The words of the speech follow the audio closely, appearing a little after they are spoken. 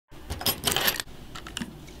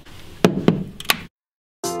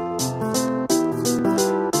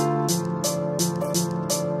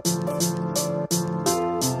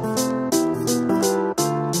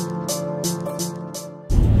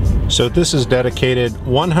So this is dedicated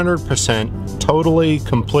 100%, totally,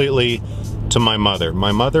 completely to my mother.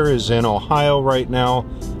 My mother is in Ohio right now.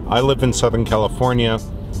 I live in Southern California.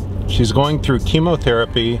 She's going through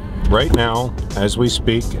chemotherapy right now, as we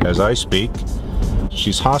speak, as I speak.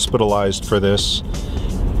 She's hospitalized for this.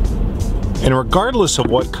 And regardless of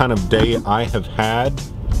what kind of day I have had,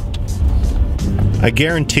 I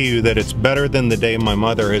guarantee you that it's better than the day my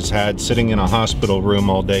mother has had sitting in a hospital room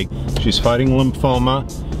all day. She's fighting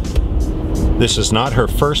lymphoma. This is not her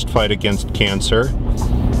first fight against cancer.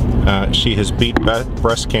 She has beat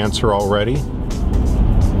breast cancer already.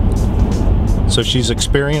 So she's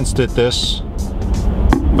experienced this,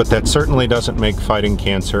 but that certainly doesn't make fighting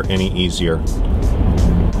cancer any easier.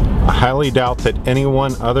 I highly doubt that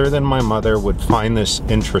anyone other than my mother would find this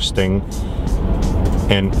interesting.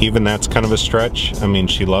 And even that's kind of a stretch. I mean,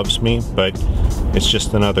 she loves me, but it's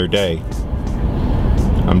just another day.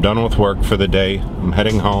 I'm done with work for the day. I'm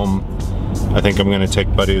heading home. I think I'm gonna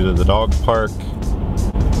take Buddy to the dog park.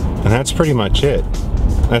 And that's pretty much it.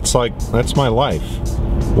 That's my life.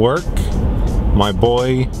 Work, my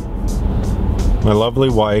boy, my lovely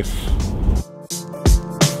wife.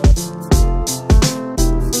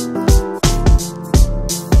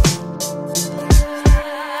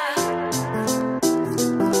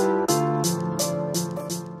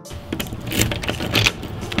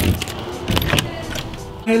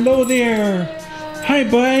 Hello there. Hi,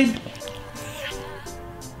 bud.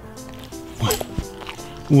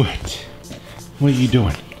 What? What are you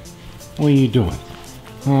doing? What are you doing?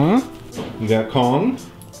 Huh? You got Kong?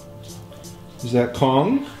 Is that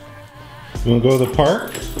Kong? You wanna go to the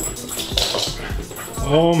park?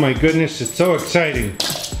 Oh my goodness, it's so exciting.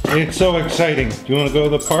 It's so exciting. Do you wanna go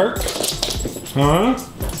to the park? Huh?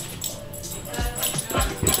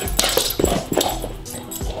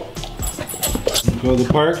 Go to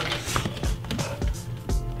the park?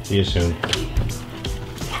 See you soon.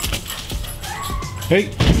 Hey!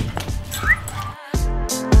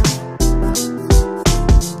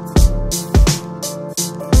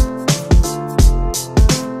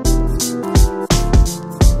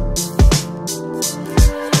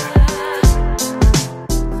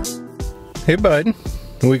 Hey bud,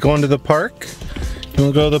 are we going to the park? You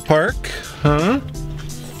wanna go to the park? Huh?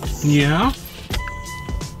 Yeah?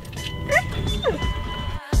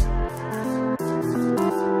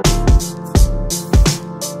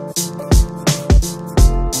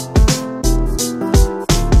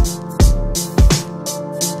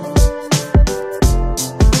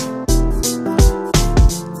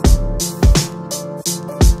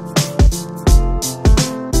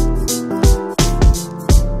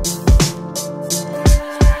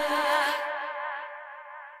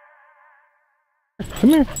 Come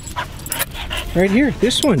here. Right here.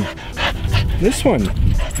 This one. This one.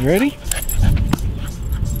 Ready?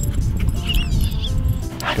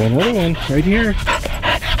 Got another one. Right here.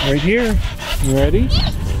 Right here. Ready?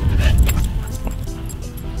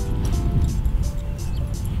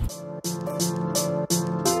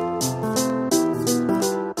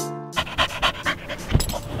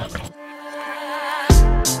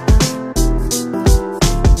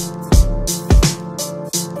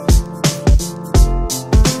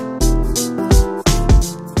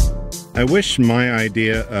 I wish my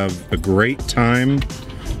idea of a great time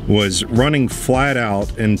was running flat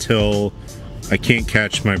out until I can't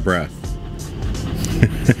catch my breath.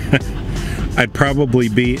 I'd probably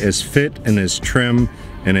be as fit and as trim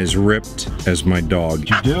and as ripped as my dog.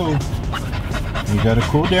 You do. You gotta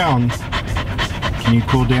cool down. Can you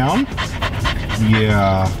cool down?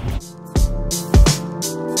 Yeah.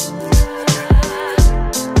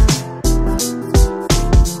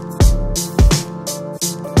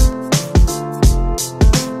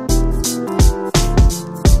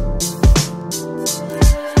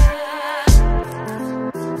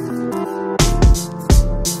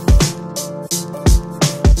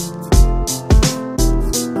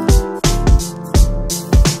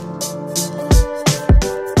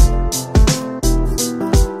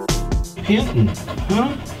 Panting,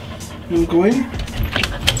 huh? You wanna go in?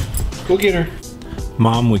 Go get her.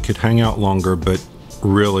 Mom, we could hang out longer, but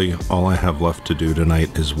really all I have left to do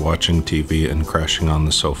tonight is watching TV and crashing on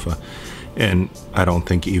the sofa. And I don't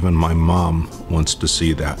think even my mom wants to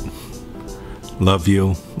see that. Love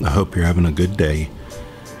you. I hope you're having a good day.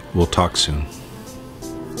 We'll talk soon.